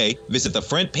subscription today, visit the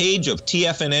front page of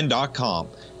TFNN.com.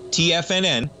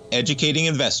 TFNN, educating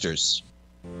investors.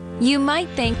 You might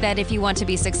think that if you want to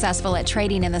be successful at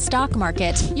trading in the stock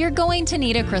market, you're going to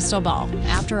need a crystal ball.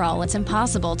 After all, it's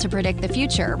impossible to predict the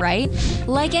future, right?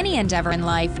 Like any endeavor in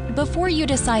life, before you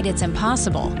decide it's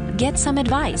impossible, get some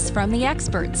advice from the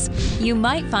experts. You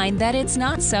might find that it's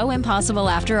not so impossible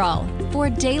after all.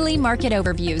 For daily market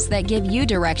overviews that give you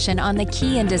direction on the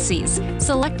key indices,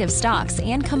 selective stocks,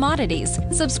 and commodities,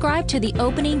 subscribe to the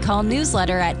Opening Call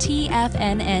newsletter at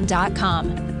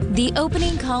TFNN.com. The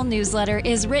Opening Call newsletter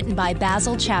is written by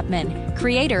Basil Chapman,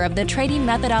 creator of the trading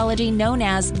methodology known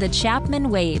as the Chapman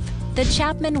Wave. The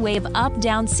Chapman Wave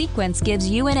up-down sequence gives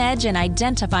you an edge in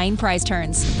identifying price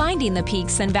turns, finding the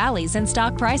peaks and valleys in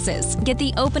stock prices. Get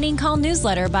the Opening Call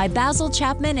newsletter by Basil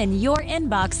Chapman in your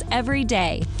inbox every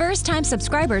day. First-time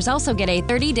subscribers also get a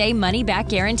 30-day money-back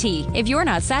guarantee. If you're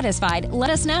not satisfied, let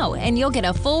us know, and you'll get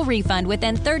a full refund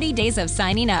within 30 days of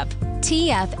signing up.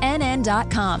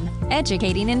 TFNN.com,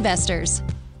 educating investors.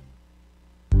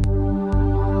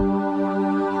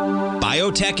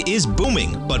 Biotech is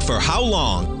booming, but for how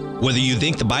long? Whether you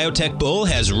think the biotech bull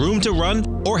has room to run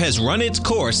or has run its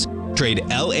course, trade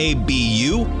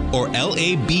LABU or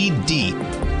LABD.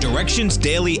 Direxion's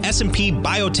daily S&P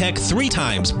Biotech 3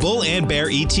 times bull and bear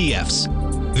ETFs.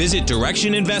 Visit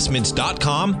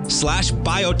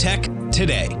DirexionInvestments.com/biotech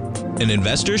today. An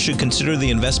investor should consider the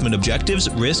investment objectives,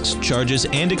 risks, charges,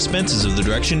 and expenses of the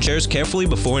direction shares carefully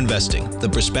before investing. The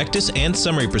prospectus and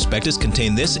summary prospectus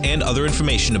contain this and other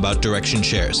information about direction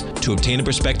shares. To obtain a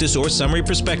prospectus or summary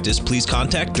prospectus, please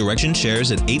contact Direction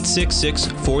Shares at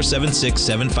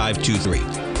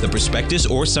 866-476-7523. The prospectus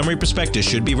or summary prospectus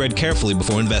should be read carefully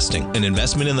before investing. An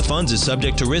investment in the funds is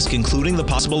subject to risk, including the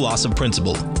possible loss of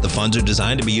principal. The funds are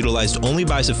designed to be utilized only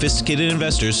by sophisticated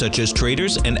investors such as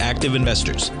traders and active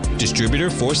investors.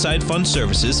 Distributor Foreside Fund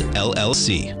Services,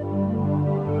 LLC.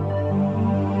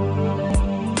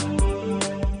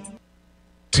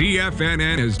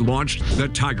 TFNN has launched the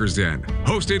Tiger's Den.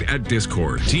 Hosted at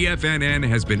Discord, TFNN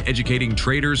has been educating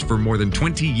traders for more than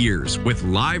 20 years with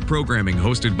live programming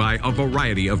hosted by a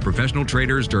variety of professional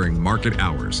traders during market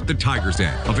hours. The Tiger's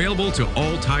Den, available to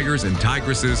all tigers and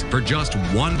tigresses for just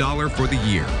 $1 for the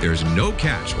year. There's no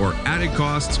catch or added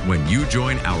costs when you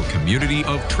join our community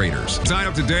of traders. Sign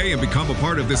up today and become a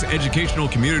part of this educational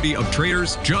community of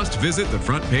traders. Just visit the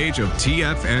front page of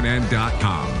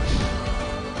TFNN.com.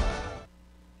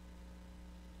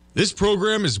 This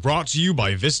program is brought to you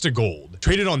by Vista Gold,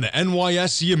 traded on the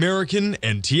NYSE American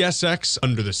and TSX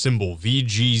under the symbol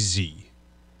VGZ.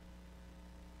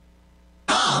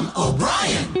 Tom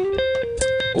O'Brien.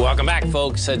 Welcome back,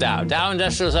 folks. Dow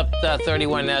Industrials up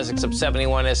 31, Nasdaq's up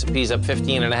 71, S&P's up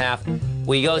 15.5.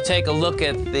 We go take a look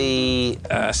at the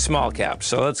small caps.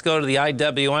 So let's go to the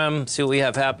IWM, see what we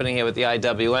have happening here with the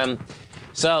IWM.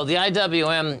 So the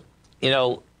IWM,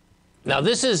 now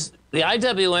this is the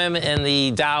IWM and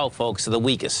the Dow, folks, are the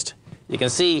weakest. You can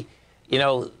see,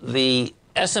 the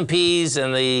S&Ps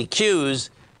and the Qs,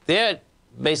 they're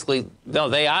basically,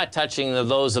 they are touching the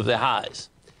lows of their highs.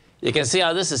 You can see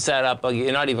how this is set up, but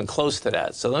you're not even close to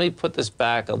that. So let me put this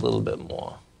back a little bit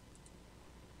more.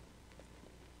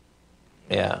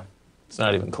 Yeah, it's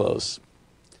not even close.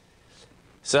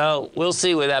 So we'll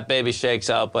see where that baby shakes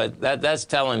out, but that's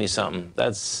telling you something.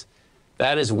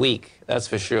 That is weak, that's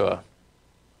for sure.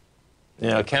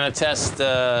 Can attest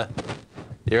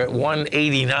you're at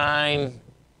 189,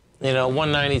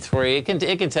 193. It can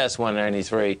test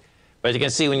 193. But you can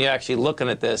see when you're actually looking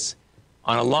at this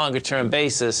on a longer term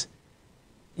basis,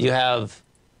 you have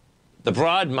the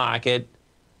broad market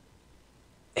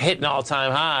hitting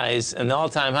all-time highs, and the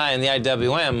all-time high in the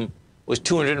IWM was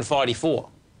 244.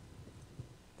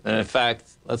 And in fact,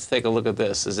 let's take a look at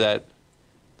this, is that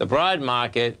the broad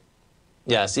market,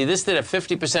 yeah, see, this did a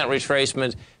 50%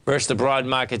 retracement versus the broad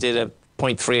market did a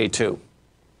 0.382.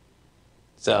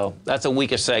 So that's a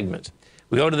weaker segment.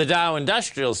 We go to the Dow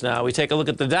Industrials now. We take a look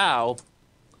at the Dow.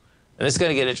 And it's going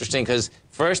to get interesting because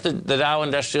first the Dow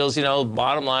Industrials,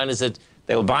 bottom line is that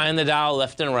they were buying the Dow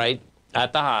left and right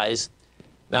at the highs.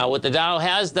 Now, what the Dow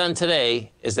has done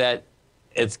today is that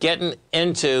it's getting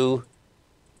into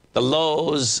the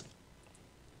lows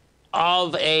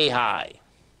of a high,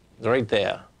 right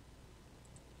there.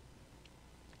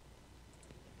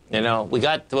 We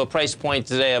got to a price point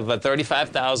today of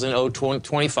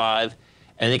 35,025,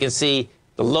 and you can see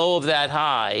the low of that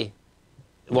high.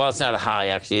 Well, it's not a high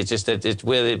actually. It's just that it's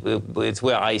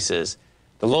where ice is.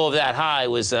 The low of that high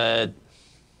was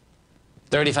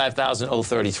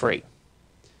 35,033.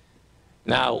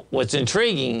 Now, what's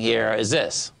intriguing here is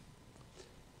this.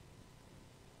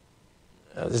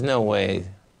 There's no way.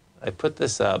 I put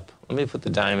this up. Let me put the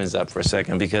diamonds up for a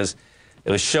second because it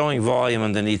was showing volume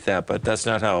underneath that, but that's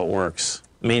not how it works.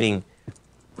 Meaning,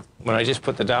 when I just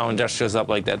put the Dow Industrials up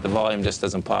like that, the volume just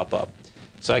doesn't pop up.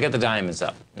 So I get the diamonds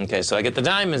up. Okay, so I get the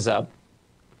diamonds up.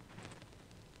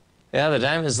 Yeah, the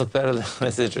diamonds look better.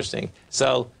 That's interesting.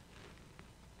 So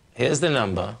here's the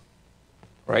number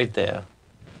right there.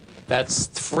 That's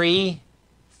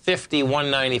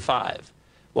 350,195.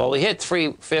 Well, we hit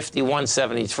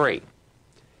 350,173.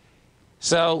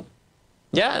 So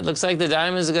yeah, it looks like the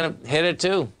diamonds are going to hit it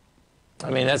too.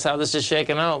 I mean, that's how this is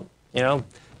shaking out. You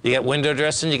get window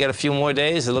dressing, you get a few more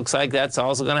days. It looks like that's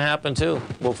also going to happen too.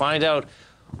 We'll find out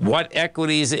what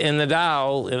equities in the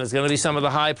Dow, and it's going to be some of the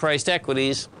high-priced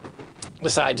equities,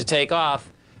 decide to take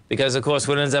off. Because, of course,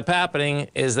 what ends up happening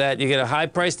is that you get a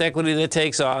high-priced equity that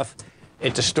takes off.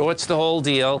 It distorts the whole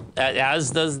deal,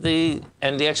 as does the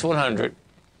NDX 100.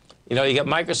 You get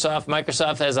Microsoft.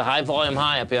 Microsoft has a high volume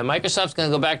high up here. Microsoft's going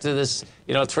to go back to this,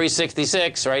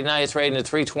 366. Right now it's trading at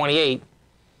 328.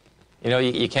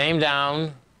 You came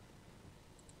down.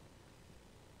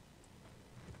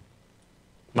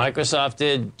 Microsoft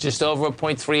did just over a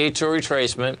 0.382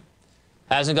 retracement.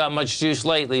 Hasn't got much juice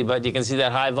lately, but you can see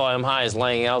that high volume high is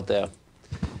laying out there.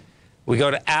 We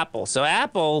go to Apple. So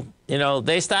Apple,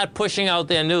 they start pushing out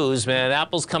their news, man.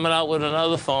 Apple's coming out with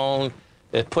another phone.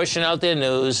 They're pushing out their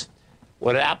news.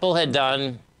 What Apple had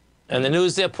done, and the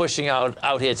news they're pushing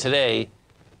out here today,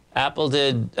 Apple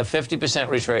did a 50%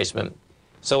 retracement.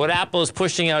 So what Apple is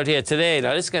pushing out here today,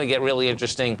 now this is going to get really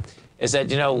interesting, is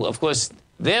that, of course,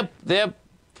 they're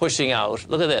pushing out,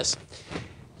 look at this,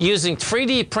 using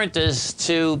 3D printers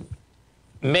to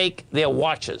make their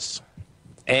watches.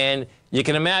 And you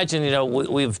can imagine,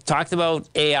 we've talked about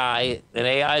AI, and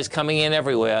AI is coming in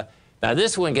everywhere. Now,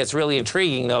 this one gets really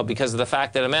intriguing, though, because of the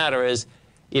fact of the matter is,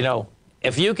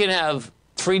 if you can have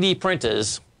 3D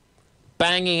printers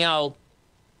banging out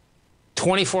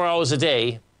 24 hours a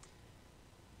day,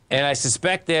 and I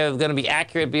suspect they're going to be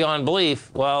accurate beyond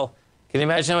belief, well, can you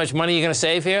imagine how much money you're going to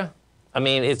save here? I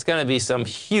mean, it's going to be some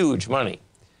huge money.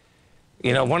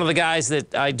 One of the guys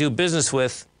that I do business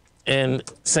with in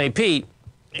St. Pete,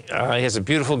 he has a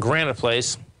beautiful granite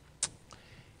place.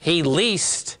 He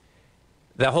leased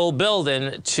the whole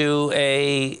building to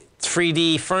a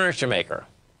 3D furniture maker.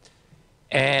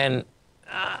 And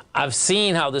I've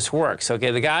seen how this works.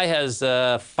 Okay, the guy has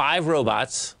 5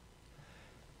 robots.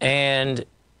 And,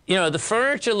 the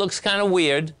furniture looks kind of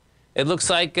weird. It looks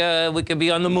like we could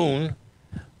be on the moon.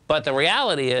 But the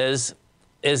reality is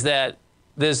that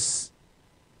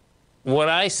when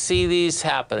I see these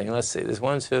happening, let's see, there's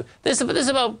 1, 2, there's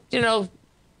about,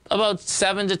 about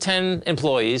 7 to 10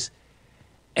 employees.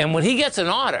 And when he gets an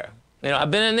order, I've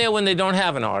been in there when they don't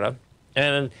have an order.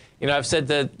 And, I've said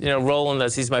to, Roland,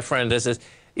 he's my friend, says,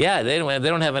 yeah, they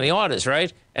don't have any orders,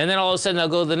 right? And then all of a sudden I'll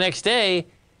go the next day,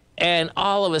 and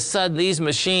all of a sudden these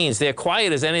machines, they're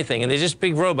quiet as anything, and they're just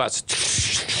big robots.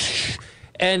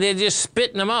 And they're just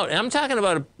spitting them out. And I'm talking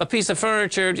about a piece of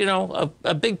furniture,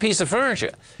 a big piece of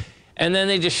furniture. And then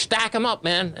they just stack them up,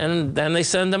 man, and then they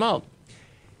send them out.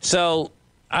 So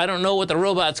I don't know what the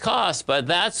robots cost, but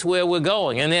that's where we're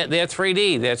going. And they're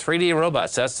 3D. They're 3D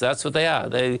robots. That's what they are.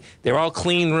 They're all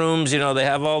clean rooms. They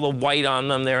have all the white on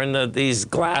them. They're in these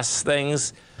glass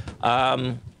things.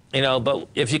 But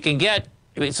if you can get,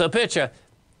 so picture,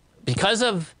 because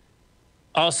of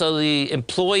also the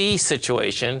employee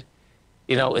situation,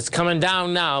 it's coming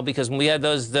down now because we had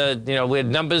we had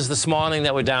numbers this morning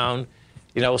that were down.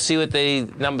 We'll see what the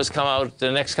numbers come out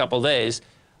the next couple of days.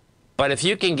 But if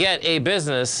you can get a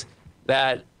business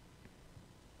that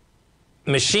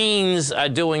machines are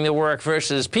doing the work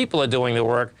versus people are doing the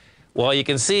work, well, you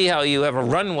can see how you have a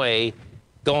runway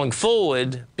going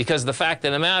forward, because the fact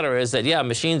of the matter is that, yeah,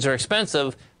 machines are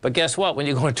expensive, but guess what? When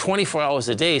you're going 24 hours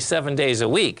a day, 7 days a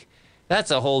week,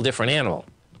 that's a whole different animal.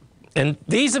 And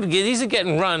these are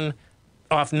getting run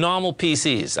off normal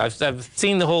PCs. I've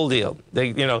seen the whole deal.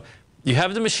 You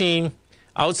have the machine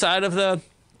outside of the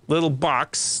little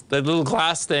box, the little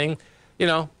glass thing. You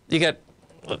got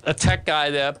a tech guy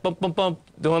there, bump, bump, bump,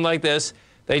 doing like this.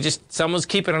 Someone's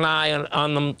keeping an eye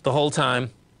on them the whole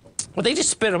time. But they just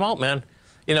spit them out, man.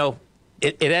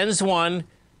 It ends one,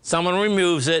 someone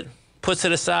removes it, puts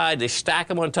it aside, they stack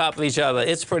them on top of each other.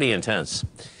 It's pretty intense.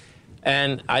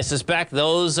 And I suspect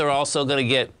those are also going to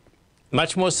get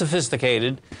much more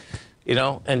sophisticated,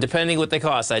 and depending what they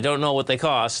cost. I don't know what they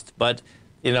cost, but,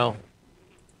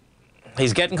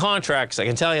 he's getting contracts, I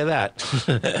can tell you that.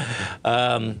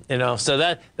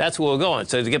 So that's where we're going.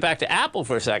 So to get back to Apple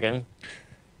for a second,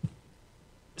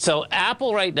 so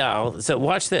Apple right now, so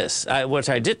watch this, which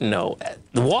I didn't know.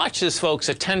 The watches, folks,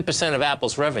 are 10% of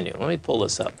Apple's revenue. Let me pull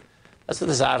this up. That's what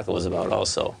this article was about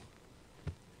also.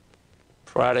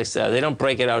 Products, they don't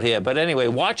break it out here. But anyway,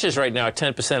 watches right now are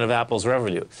 10% of Apple's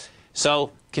revenue.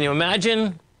 So can you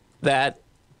imagine that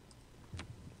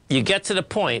you get to the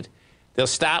point, they'll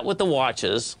start with the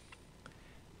watches.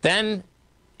 Then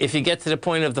if you get to the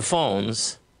point of the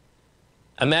phones,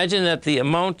 imagine that the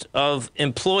amount of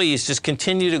employees just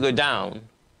continue to go down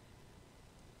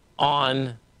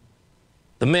on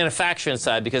the manufacturing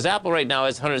side, because Apple right now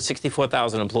has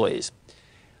 164,000 employees.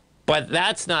 But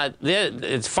that's not,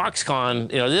 it's Foxconn,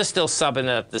 they're still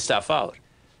subbing the stuff out.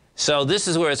 So this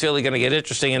is where it's really going to get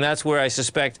interesting, and that's where I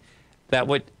suspect that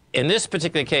in this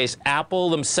particular case, Apple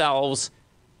themselves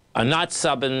are not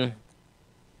subbing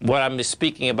what I'm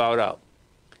speaking about out.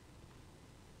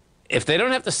 If they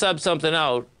don't have to sub something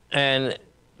out and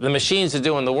the machines are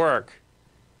doing the work,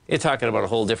 you're talking about a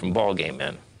whole different ballgame,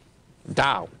 man.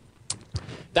 Dow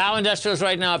Industrials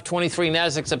right now up 23,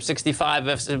 Nasdaq's up 65,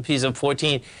 S&P's up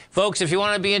 14. Folks, if you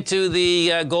want to be into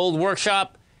the gold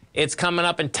workshop, it's coming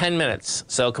up in 10 minutes.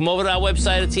 So come over to our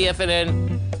website at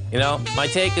TFNN. My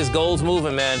take is gold's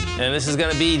moving, man, and this is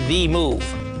going to be the move.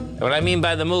 And what I mean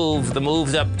by the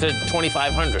move's up to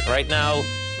 2,500. Right now,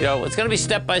 it's going to be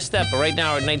step by step, but right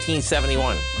now we're at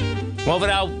 1971. Come over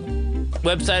to our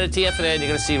website at TFNN. You're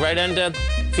going to see right under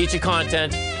feature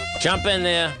content. Jump in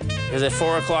there, because at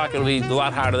 4 o'clock it'll be a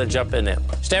lot harder to jump in there.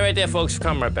 Stay Stay right there, folks. We'll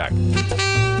come right back.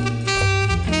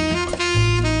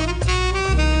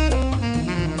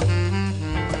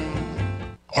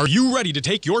 Are you ready to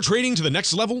take your trading to the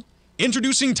next level?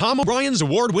 Introducing Tom O'Brien's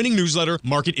award-winning newsletter,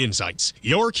 Market Insights,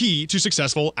 your key to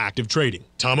successful active trading.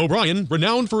 Tom O'Brien,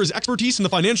 renowned for his expertise in the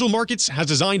financial markets, has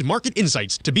designed Market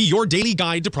Insights to be your daily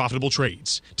guide to profitable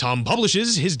trades. Tom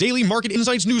publishes his daily Market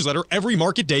Insights newsletter every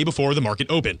market day before the market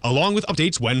open, along with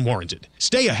updates when warranted.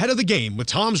 Stay ahead of the game with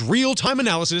Tom's real-time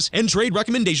analysis and trade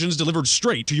recommendations delivered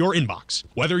straight to your inbox.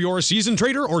 Whether you're a seasoned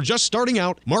trader or just starting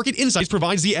out, Market Insights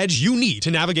provides the edge you need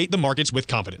to navigate the markets with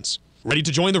confidence. Ready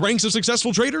to join the ranks of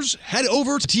successful traders? Head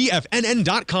over to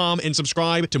TFNN.com and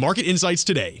subscribe to Market Insights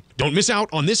today. Don't miss out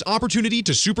on this opportunity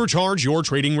to supercharge your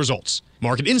trading results.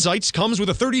 Market Insights comes with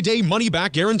a 30-day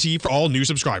money-back guarantee for all new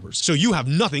subscribers, so you have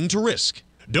nothing to risk.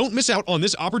 Don't miss out on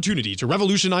this opportunity to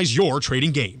revolutionize your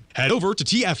trading game. Head over to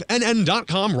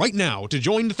TFNN.com right now to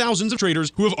join the thousands of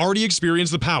traders who have already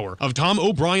experienced the power of Tom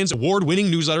O'Brien's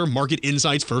award-winning newsletter, Market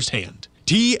Insights, firsthand.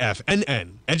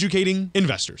 TFNN, educating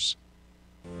investors.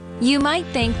 You might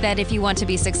think that if you want to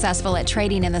be successful at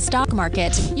trading in the stock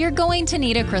market, you're going to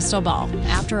need a crystal ball.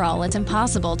 After all, it's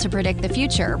impossible to predict the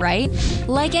future, right?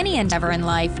 Like any endeavor in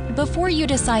life, before you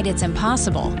decide it's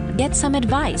impossible, get some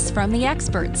advice from the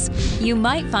experts. You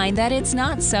might find that it's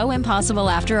not so impossible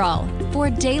after all.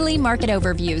 For daily market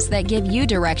overviews that give you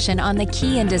direction on the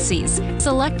key indices,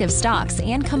 selective stocks,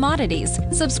 and commodities,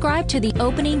 subscribe to the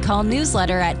Opening Call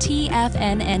newsletter at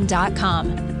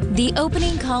TFNN.com. The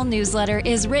Opening Call newsletter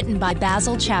is written by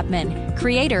Basil Chapman,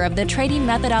 creator of the trading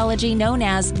methodology known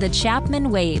as the Chapman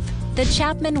Wave. The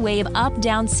Chapman Wave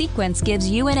up-down sequence gives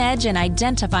you an edge in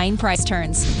identifying price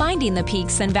turns, finding the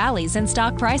peaks and valleys in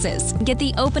stock prices. Get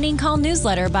the Opening Call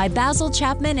newsletter by Basil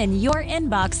Chapman in your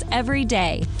inbox every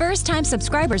day. First-time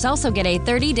subscribers also get a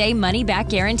 30-day money-back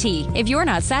guarantee. If you're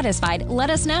not satisfied, let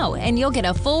us know, and you'll get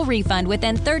a full refund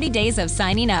within 30 days of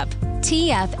signing up.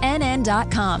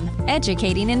 TFNN.com,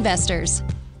 educating investors.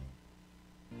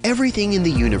 Everything in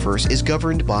the universe is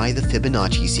governed by the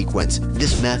Fibonacci sequence.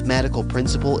 This mathematical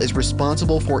principle is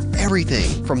responsible for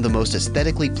everything from the most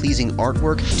aesthetically pleasing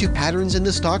artwork to patterns in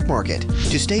the stock market.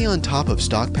 To stay on top of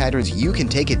stock patterns you can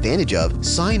take advantage of,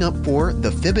 sign up for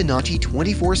the Fibonacci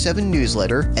 24/7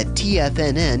 newsletter at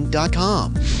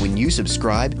TFNN.com. When you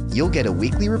subscribe, you'll get a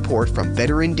weekly report from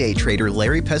veteran day trader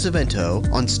Larry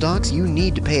Pesavento on stocks you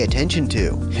need to pay attention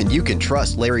to. And you can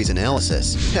trust Larry's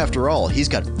analysis. After all, he's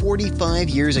got 45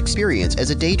 years experience as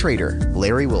a day trader.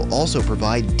 Larry will also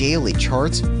provide daily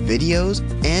charts, videos,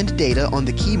 and data on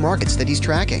the key markets that he's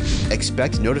tracking.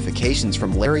 Expect notifications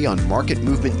from Larry on market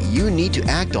movement you need to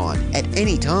act on at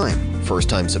any time.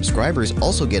 First-time subscribers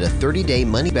also get a 30-day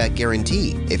money-back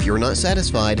guarantee. If you're not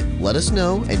satisfied, let us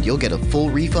know and you'll get a full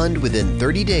refund within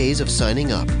 30 days of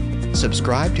signing up.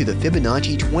 Subscribe to the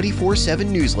Fibonacci 24/7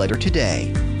 newsletter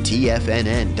today.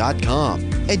 TFNN.com,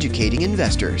 educating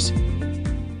investors.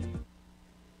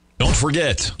 Don't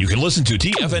forget, you can listen to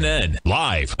TFNN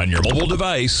live on your mobile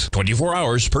device 24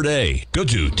 hours per day. Go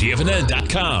to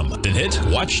TFNN.com, then hit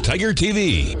Watch Tiger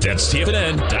TV. That's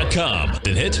TFNN.com,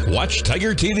 then hit Watch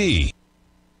Tiger TV.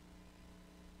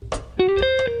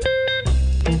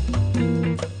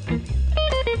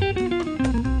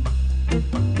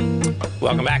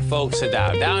 Welcome back, folks. The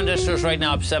Dow Industrials right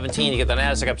now up 17. You get the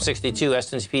Nasdaq up 62.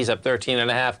 S&P's up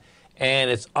 13.5. And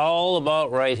it's all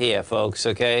about right here, folks,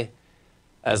 okay?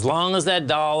 As long as that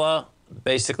dollar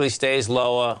basically stays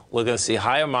lower, we're going to see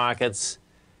higher markets,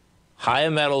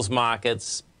 higher metals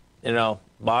markets, you know,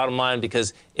 bottom line,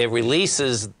 because it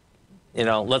releases, you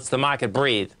know, lets the market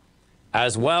breathe.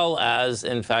 As well as,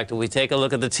 in fact, if we take a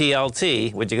look at the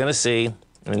TLT, what you're going to see,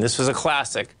 I mean, this was a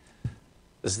classic.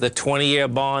 This is the 20-year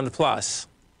bond plus.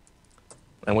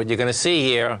 And what you're going to see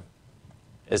here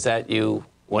is that you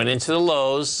went into the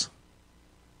lows,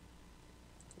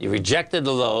 you rejected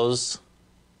the lows,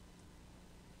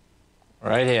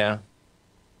 right here.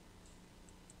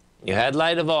 You had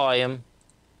lighter volume.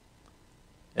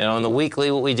 You know, on the weekly,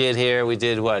 what we did here, we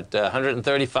did what,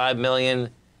 135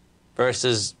 million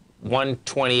versus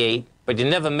 128, but you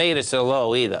never made it to the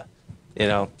low either. You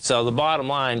know, so the bottom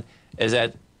line is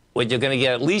that what you're going to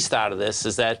get at least out of this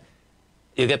is that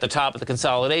you get the top of the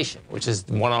consolidation, which is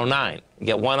 109. You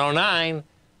get 109,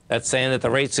 that's saying that the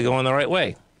rates are going the right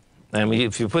way. I mean,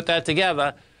 if you put that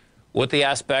together with the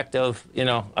aspect of, you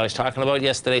know, I was talking about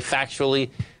yesterday factually,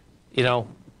 you know,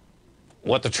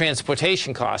 what the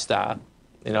transportation costs are.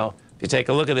 You know, if you take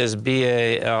a look at this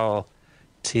BALTIC,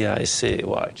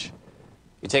 watch.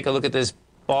 You take a look at this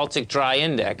Baltic Dry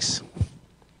Index,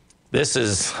 this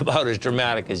is about as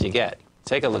dramatic as you get.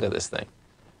 Take a look at this thing.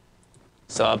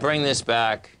 So I'll bring this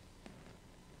back.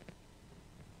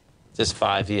 Just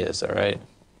 5 years, all right?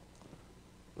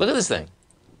 Look at this thing.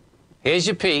 Here's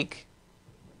your peak.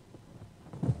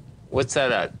 What's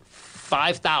that at?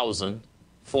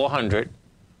 5,400.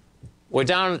 We're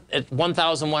down at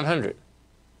 1,100.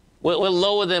 We're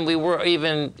lower than we were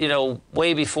even, you know,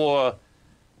 way before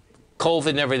COVID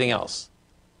and everything else,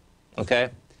 okay?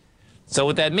 So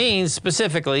what that means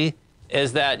specifically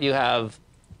is that you have,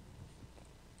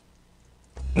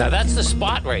 now that's the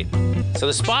spot rate. So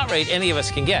the spot rate any of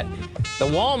us can get. The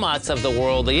Walmarts of the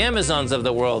world, the Amazons of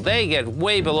the world, they get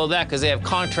way below that because they have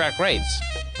contract rates.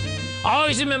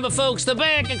 Always remember, folks, the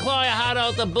bear can claw your heart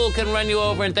out, the bull can run you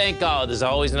over, and thank God there's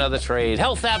always another trade.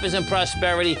 Health, happiness, and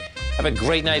prosperity. Have a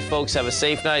great night, folks. Have a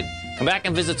safe night. Come back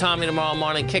and visit Tommy tomorrow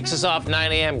morning. Kicks us off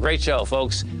 9 a.m. Great show,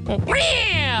 folks. Look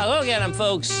at him,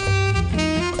 folks.